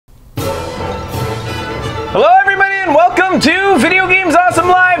Hello everybody and welcome to Video Games Awesome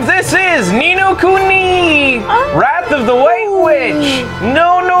Live. This is No Kuni, Wrath of the White Witch.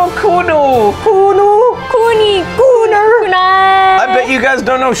 No Kuni. I bet you guys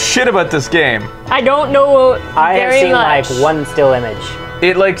don't know shit about this game. I don't know I have very seen much. like one still image.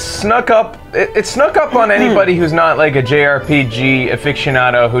 It like snuck up. It snuck up on anybody who's not like a JRPG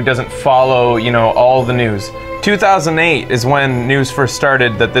aficionado who doesn't follow, you know, all the news. 2008 is when news first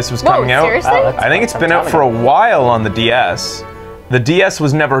started that this was coming out. Seriously? Oh, I think it's been out for a while on the DS. The DS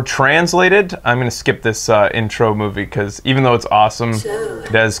was never translated. I'm gonna skip this intro movie because even though it's awesome, it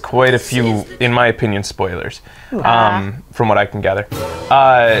has quite a few, in my opinion, spoilers. From what I can gather.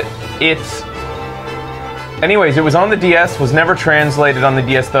 Anyways, it was on the DS, was never translated on the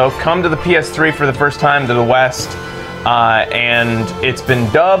DS though. Come to the PS3 for the first time to the West, and it's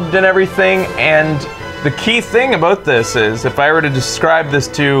been dubbed and everything. And the key thing about this is, if I were to describe this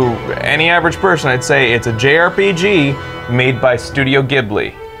to any average person, I'd say it's a JRPG made by Studio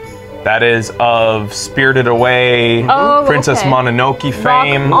Ghibli. That is of Spirited Away, Princess Mononoke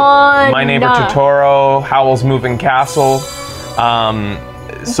fame, My Neighbor Totoro, Howl's Moving Castle.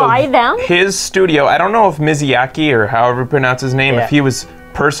 So by them? His studio, I don't know if Miyazaki or however you pronounce his name, if he was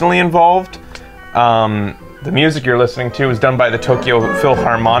personally involved. The music you're listening to is done by the Tokyo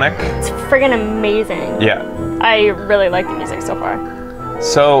Philharmonic. It's friggin' amazing. Yeah. I really like the music so far.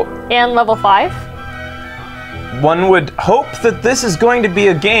 So. And level 5? One would hope that this is going to be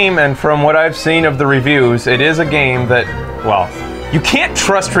a game, and from what I've seen of the reviews, it is a game that, well, you can't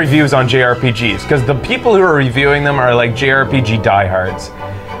trust reviews on JRPGs, because the people who are reviewing them are like JRPG diehards.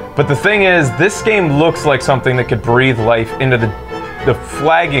 But the thing is, this game looks like something that could breathe life into the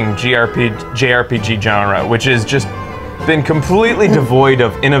flagging JRPG genre, which has just been completely devoid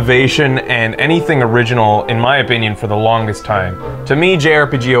of innovation and anything original, in my opinion, for the longest time. To me,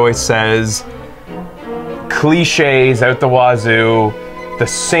 JRPG always says cliches out the wazoo, the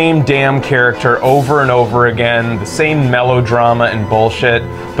same damn character over and over again, the same melodrama and bullshit.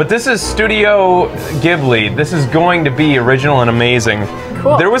 But this is Studio Ghibli. This is going to be original and amazing.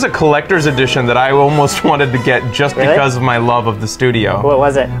 Cool. There was a collector's edition that I almost wanted to get just because of my love of the studio. What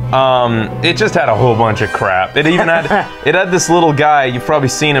was it? It just had a whole bunch of crap. It even had this little guy. You've probably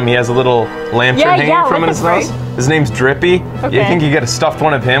seen him. He has a little lantern hanging from his nose. His name's Drippy. Okay. You think you get a stuffed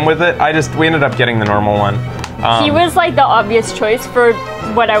one of him with it? We ended up getting the normal one. He was like the obvious choice for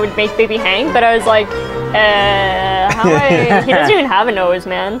what I would make Baby Hank, but I was like, he doesn't even have a nose,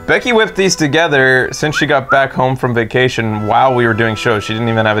 man. Becky whipped these together since she got back home from vacation while we were doing shows. She didn't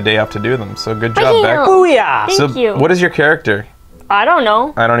even have a day off to do them, so good job, Beck. Booyah! Thank you. What is your character? I don't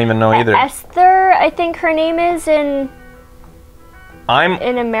know. I don't even know either. Esther, I think her name is in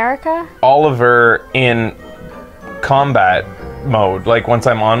America. Oliver in combat mode, like once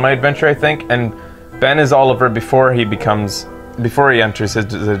I'm on my adventure, I think, and Ben is Oliver before he enters his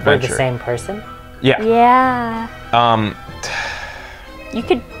adventure. We're the same person? Yeah. Yeah. You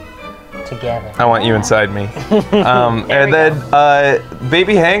could. Together. I want you inside me. And then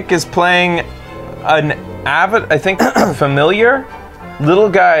Baby Hank is playing an avid, I think, familiar little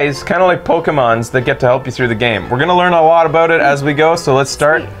guys, kind of like Pokemons that get to help you through the game. We're gonna learn a lot about it as we go, so let's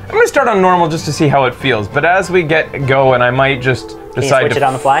start. I'm gonna start on normal just to see how it feels, but as we get going, I might just decide switch to it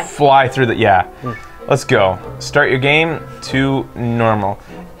on the fly through the, Let's go. Start your game to normal.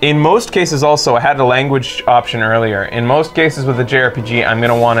 In most cases also, I had a language option earlier. In most cases with a JRPG, I'm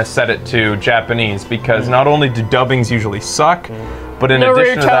gonna wanna set it to Japanese because not only do dubbings usually suck, but in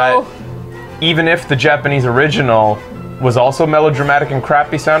addition to that, even if the Japanese original was also melodramatic and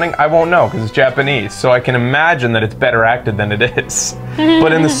crappy sounding, I won't know because it's Japanese. So I can imagine that it's better acted than it is.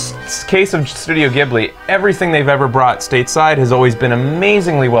 But in the case of Studio Ghibli, everything they've ever brought stateside has always been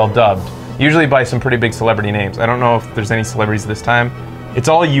amazingly well dubbed. Usually by some pretty big celebrity names. I don't know if there's any celebrities this time. It's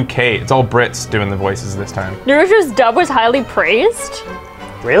all UK. It's all Brits doing the voices this time. Naruto's dub was highly praised.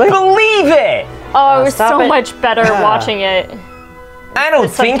 Really? Believe it! Oh, it was so much better watching it. I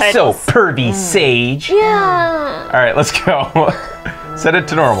don't think so, pervy sage. Yeah. All right, let's go. Set it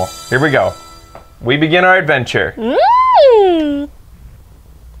to normal. Here we go. We begin our adventure.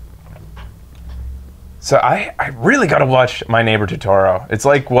 So I really gotta watch My Neighbor Totoro. It's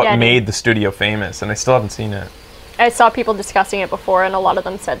like what made the studio famous, and I still haven't seen it. I saw people discussing it before, and a lot of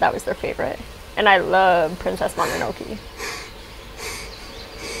them said that was their favorite. And I love Princess Mononoke.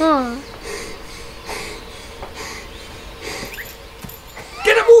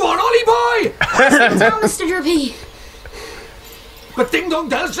 Get a move on, Ollie boy! Down, Mr. Drippy. But Ding Dong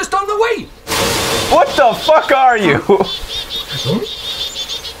Dell's just on the way! What the fuck are you?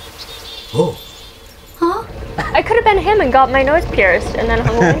 Oh. I could have been him and got my nose pierced and then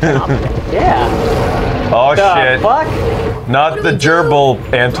hung a lantern off of it. Yeah. Oh The shit. fuck? Not the gerbil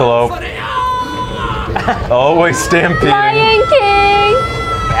antelope. Always stampeding. Lion King!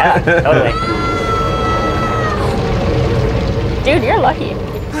 Yeah, totally. Dude, you're lucky.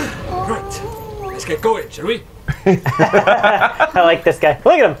 Right. Let's get going, shall we? I like this guy.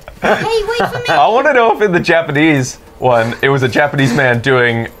 Look at him. Hey, wait for me. I want to know if in the Japanese one, it was a Japanese man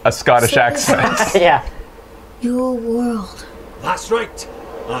doing a Scottish accent. Yeah. Your world. That's right.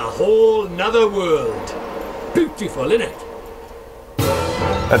 A whole nother world. Beautiful, innit?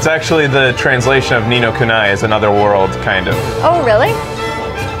 That's actually the translation of Nino Kunai as another world, kind of. Oh, really?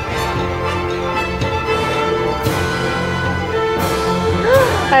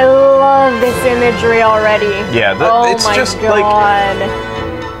 I love this imagery already. Yeah, it's my just God.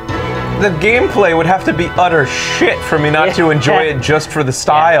 like the gameplay would have to be utter shit for me not to enjoy it just for the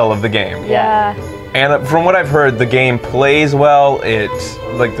style of the game. Yeah. And from what I've heard, the game plays well. It's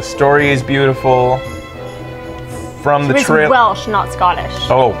like the story is beautiful. From the It was trailer. Welsh, not Scottish.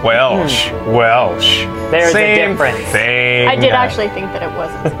 Oh, Welsh. Welsh. There's Same a difference. Thing. I did actually think that it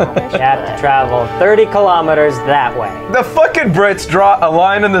wasn't Scottish. You have to but- travel 30 kilometers that way. The fucking Brits draw a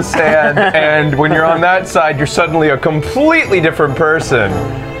line in the sand, and when you're on that side, you're suddenly a completely different person.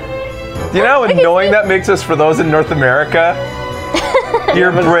 Do you know how annoying that makes us for those in North America?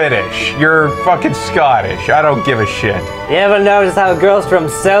 You're British. You're fucking Scottish. I don't give a shit. You ever notice how girls from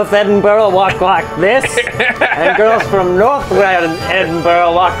South Edinburgh walk like this? And girls from North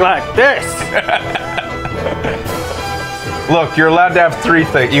Edinburgh walk like this? Look, you're allowed to have three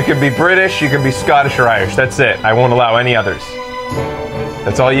things. You can be British, you can be Scottish or Irish. That's it. I won't allow any others.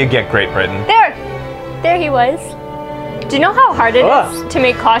 That's all you get, Great Britain. There he was. Do you know how hard it Ugh. is to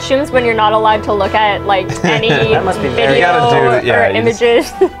make costumes when you're not allowed to look at like any That must be very- video You gotta do it, yeah, or you just-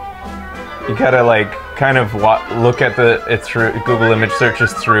 images? You gotta like kind of look at it through Google image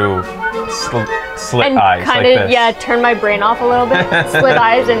searches through slit And eyes kind like of this. yeah, turn my brain off a little bit, slit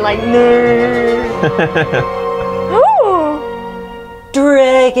eyes, and like no. Ooh,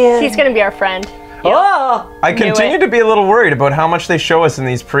 Dragon. he's gonna be our friend. Oh! I Knew continue it. to be a little worried about how much they show us in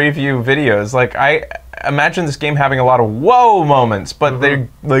these preview videos. Like, I imagine this game having a lot of whoa moments, but they're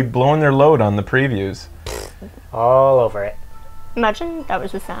like blowing their load on the previews. All over it. Imagine that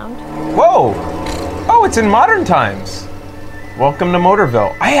was the sound. Whoa! Oh, it's in modern times. Welcome to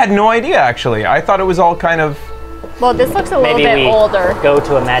Motorville. I had no idea, actually. I thought it was all kind of Well, this looks a little Maybe bit we older. go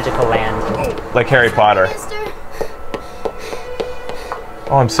to a magical land. like Harry Potter. Mister.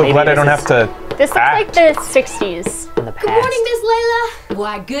 Oh, I'm so Maybe glad I this don't is- have to This looks like act. the 60s. In the past. Good morning, Miss Layla.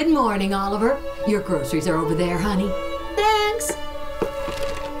 Why, good morning, Oliver. Your groceries are over there, honey. Thanks.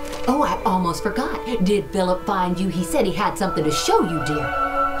 Oh, I almost forgot. Did Philip find you? He said he had something to show you, dear.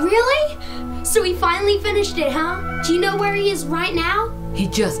 Really? So he finally finished it, huh? Do you know where he is right now? He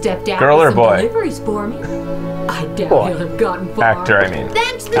just stepped out Girl with or some boy? deliveries for me. I doubt Boy. he'll have gotten far. Actor, I mean.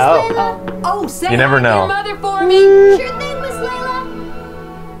 Thanks, Miss Oh. Layla. Oh, say You never hi to know. your mother for me. Sure thing, Miss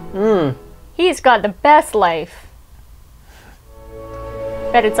Layla. He's got the best life.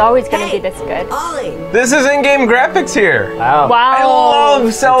 Bet it's always gonna be this good. Ollie. This is in-game graphics here. Wow. Wow. I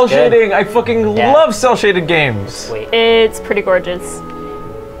love cell That's good. shading. I fucking Yeah. love cell shaded games. Sweet. It's pretty gorgeous.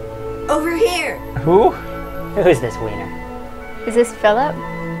 Over here. Who? Who's this wiener? Is this Philip?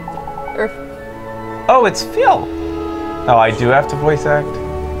 Or Oh, it's Phil. Oh, I do have to voice act.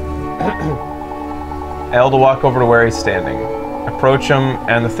 L to walk over to where he's standing. Approach him,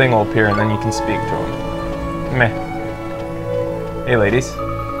 and the thing will appear, and then you can speak to him. Meh. Hey, ladies.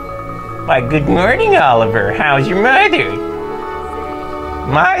 Why, good morning, Oliver. How's your mother?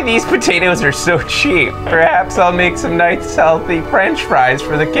 My, these potatoes are so cheap. Perhaps I'll make some nice, healthy French fries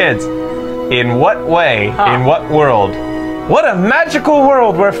for the kids. In what way? In what world? What a magical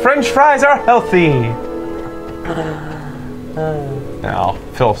world where French fries are healthy! No,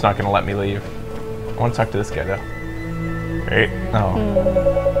 Philip's not gonna let me leave. I want to talk to this guy, though. Right?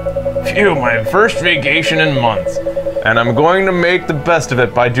 Oh. Phew, my first vacation in months. And I'm going to make the best of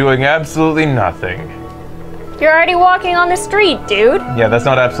it by doing absolutely nothing. you're already walking on the street, dude. Yeah, that's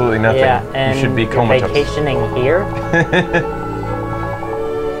not absolutely nothing. Yeah, and you should be you're comatose. vacationing here?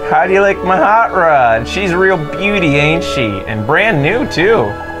 How do you like my hot rod? She's a real beauty, ain't she? And brand new, too.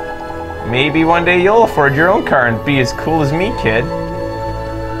 Maybe one day you'll afford your own car and be as cool as me, kid.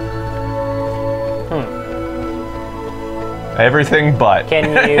 Everything but.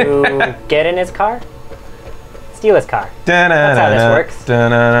 Can you get in his car? Steal his car. That's how this works.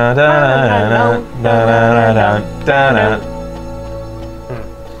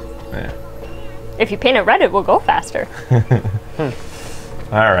 If you paint it red, it will go faster.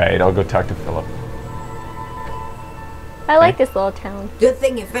 All right, I'll go talk to Philip. I like this little town. Good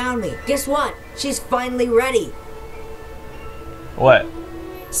thing you found me. Guess what? She's finally ready. What?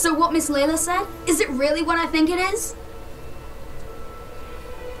 So what Miss Layla said? Is it really what I think it is?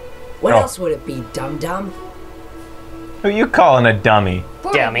 What Oh. else would it be, dum-dum? Who you calling a dummy?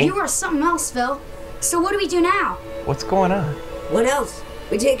 Boy, Dummy. you are something else, Phil. So what do we do now? What's going on? What else?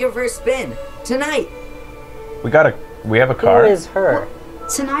 We take her for a spin. Tonight. We have a Who car. is her?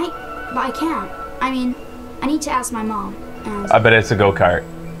 Tonight? But I can't. I mean, I need to ask my mom. And I bet it's a go-kart.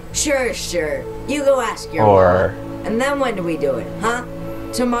 Sure, sure. You go ask your Or- mom. And then when do we do it, huh?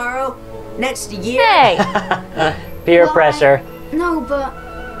 Tomorrow? Next year? Hey! Peer Well, pressure. no, but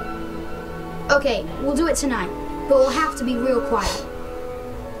okay, we'll do it tonight. But we'll have to be real quiet.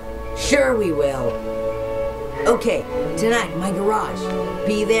 Sure we will. Okay, tonight, my garage.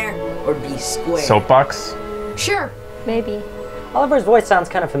 Be there or be square. Soapbox? Sure. Maybe. Oliver's voice sounds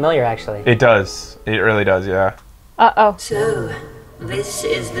kind of familiar, actually. It does. It really does, yeah. Uh-oh. So, this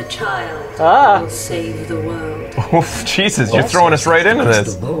is the child who Ah, will save the world. Oof, Jesus, you're throwing us right into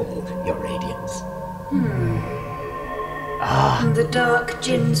this. The ball, Your Radiance. And the dark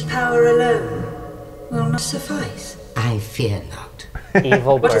Jin's power alone will not suffice. I fear not.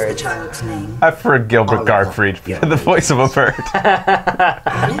 evil What is the bird. child's name? I've heard Gilbert Oliver. Gottfried for Yeah. the voice of a bird.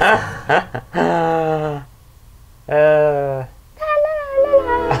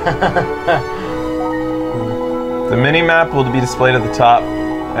 The mini-map will be displayed at the top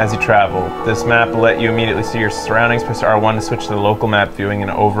as you travel. This map will let you immediately see your surroundings. Press R1 to switch to the local map viewing and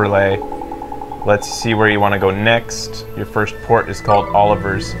overlay. Lets you see where you want to go next. Your first port is called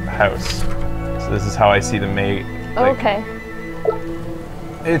Oliver's House. So this is how I see the mate. Okay.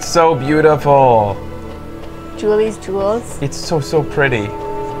 It's so beautiful. Julie's Jewels. It's so pretty.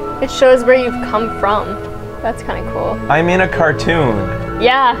 It shows where you've come from. That's kind of cool. I'm in a cartoon.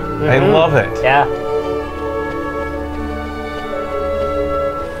 Yeah. I love it. Yeah.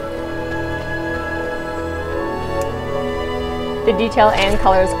 The detail and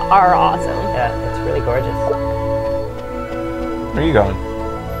colors are awesome. Yeah, it's really gorgeous. Where are you going?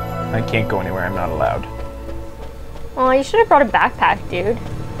 I can't go anywhere. I'm not allowed. Oh, you should have brought a backpack, dude.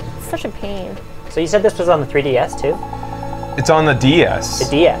 It's such a pain. So you said this was on the 3DS too? It's on the DS.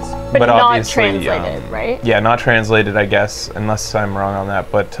 The DS. But not obviously, translated, right? Yeah, not translated, I guess, unless I'm wrong on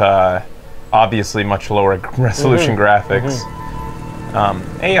that. But obviously, much lower resolution graphics.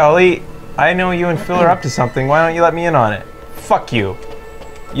 Hey, Ollie, I know you and Phil are up to something. Why don't you let me in on it? Fuck you.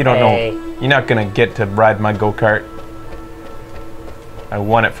 You don't Hey. know. You're not gonna get to ride my go-kart. I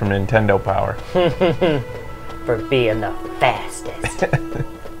won it from Nintendo Power. For being the fastest.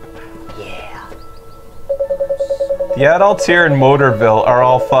 Yeah. The adults here in Motorville are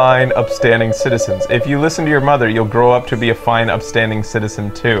all fine, upstanding citizens. If you listen to your mother, you'll grow up to be a fine, upstanding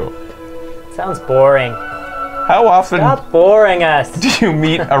citizen too. Sounds boring. How often Stop boring us. do you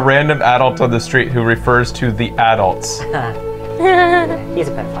meet a random adult on the street who refers to the adults? He's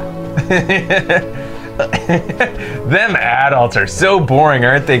a pedophile. Them adults are so boring,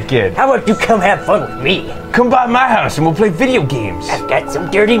 aren't they, kid? How about you come have fun with me? Come by my house and we'll play video games. I've got some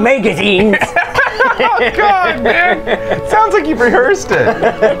dirty magazines. Oh, God, man. Sounds like you've rehearsed it.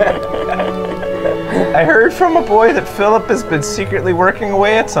 I heard from a boy that Philip has been secretly working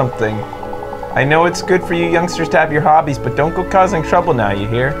away at something. I know it's good for you youngsters to have your hobbies, but don't go causing trouble now, you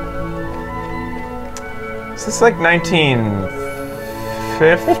hear? Is this like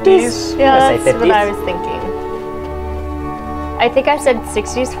 1950s? Yeah, I'd say that's what 50s. I was thinking. I think I said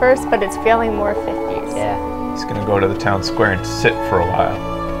 60s first, but it's feeling more 50s. Yeah. He's gonna go to the town square and sit for a while.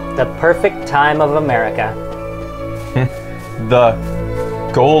 The perfect time of America. The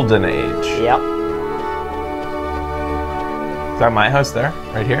golden age. Yep. Is that my house there?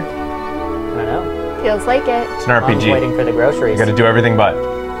 Right here? I don't know. Feels like it. It's an Mom's RPG. waiting for the groceries. You gotta do everything but.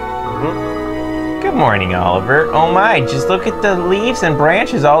 Good morning, Oliver. Oh my, just look at the leaves and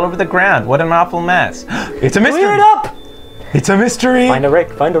branches all over the ground. What an awful mess. It's a mystery! Clear it up! It's a mystery! Find a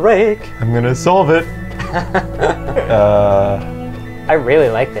rake, find a rake. I'm gonna solve it. I really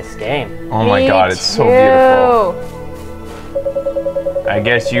like this game. Oh my Me god, it's so too. beautiful. I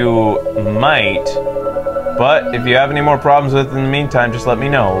guess you might, but if you have any more problems with it in the meantime, just let me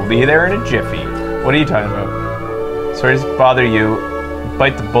know. We'll be there in a jiffy. What are you talking about? Sorry to bother you.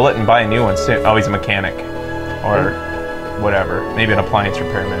 Bite the bullet and buy a new one soon. Oh, he's a mechanic. Or whatever. Maybe an appliance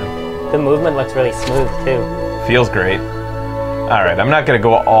repairman. The movement looks really smooth too. Feels great. Alright, I'm not gonna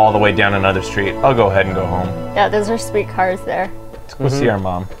go all the way down another street. I'll go ahead and go home. Yeah, those are sweet cars there. Let's go see our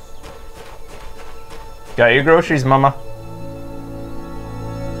mom. Got your groceries, mama?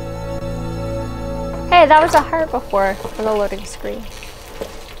 Hey, that was a heart before on the loading screen.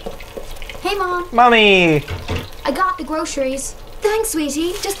 Hey, Mom. Mommy! I I got the groceries. Thanks,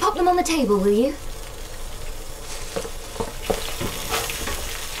 sweetie. Just pop them on the table, will you?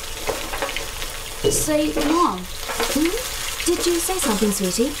 Say, Mom. Did you say something,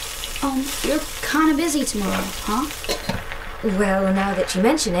 sweetie? You're kind of busy tomorrow, huh? Well, now that you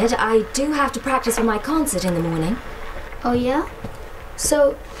mention it, I do have to practice for my concert in the morning. Oh, yeah?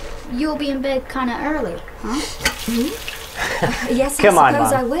 So, you'll be in bed kind of early, huh? Yes, Come I on,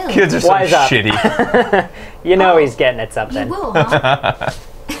 suppose Mom. I will. Kids are so Wise up. shitty. You know he's getting at You something. will, huh?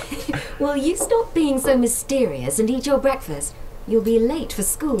 Will you stop being so mysterious and eat your breakfast? You'll be late for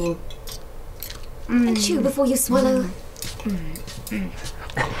school. And chew before you swallow.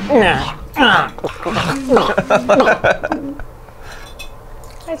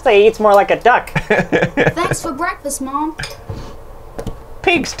 I say he eats more like a duck. Thanks for breakfast, Mom.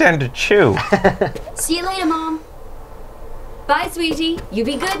 Pigs tend to chew. See you later, Mom. Bye, sweetie. You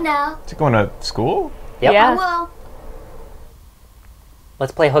be good now. Is it going to school? Yep. I Yeah. will.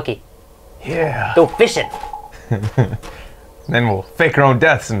 Let's play hooky. Yeah. Go fishing. Then we'll fake our own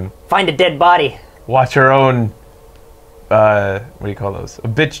deaths and Find a dead body. watch our own. What do you call those? A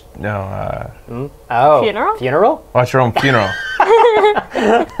bitch? No. Oh. Funeral? Funeral? Watch our own funeral.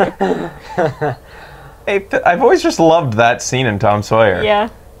 Hey, I've always just loved that scene in Tom Sawyer. Yeah.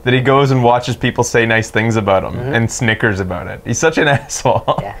 That he goes and watches people say nice things about him and snickers about it. He's such an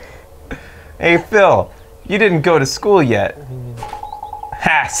asshole. Yeah. Hey, Phil, you didn't go to school yet.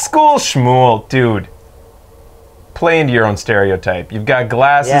 Ha! School schmool, dude. Play into your own stereotype. You've got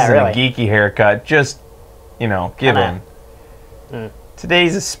glasses Yeah, and a really. geeky haircut. Just, give Come in.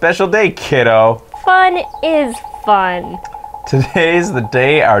 Today's a special day, kiddo. Fun is fun. Today's the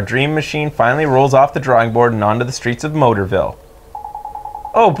day our dream machine finally rolls off the drawing board and onto the streets of Motorville.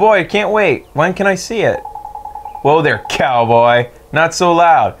 Oh boy, can't wait. When can I see it? Whoa there, cowboy. Not so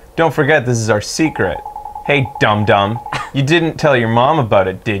loud. Don't forget this is our secret. Hey, dum-dum. You didn't tell your mom about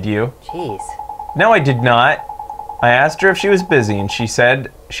it, did you? Jeez. No, I did not. I asked her if she was busy, and she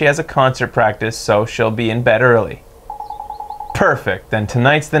said she has a concert practice, so she'll be in bed early. Perfect, then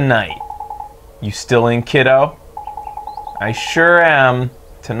tonight's the night. You still in, kiddo? I sure am.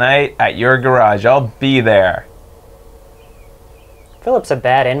 Tonight at your garage. I'll be there. Philip's a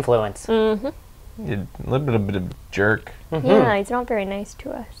bad influence. Mm-hmm. You're a little bit of a jerk. Yeah, he's not very nice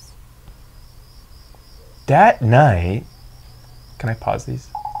to us. That night... Can I pause these?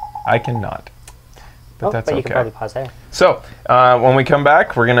 I cannot. But that's but you okay. can probably pause there. So, when we come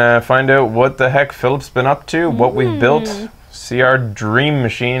back, we're going to find out what the heck Philip's been up to, what we've built, see our dream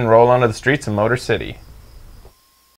machine roll onto the streets of Motor City.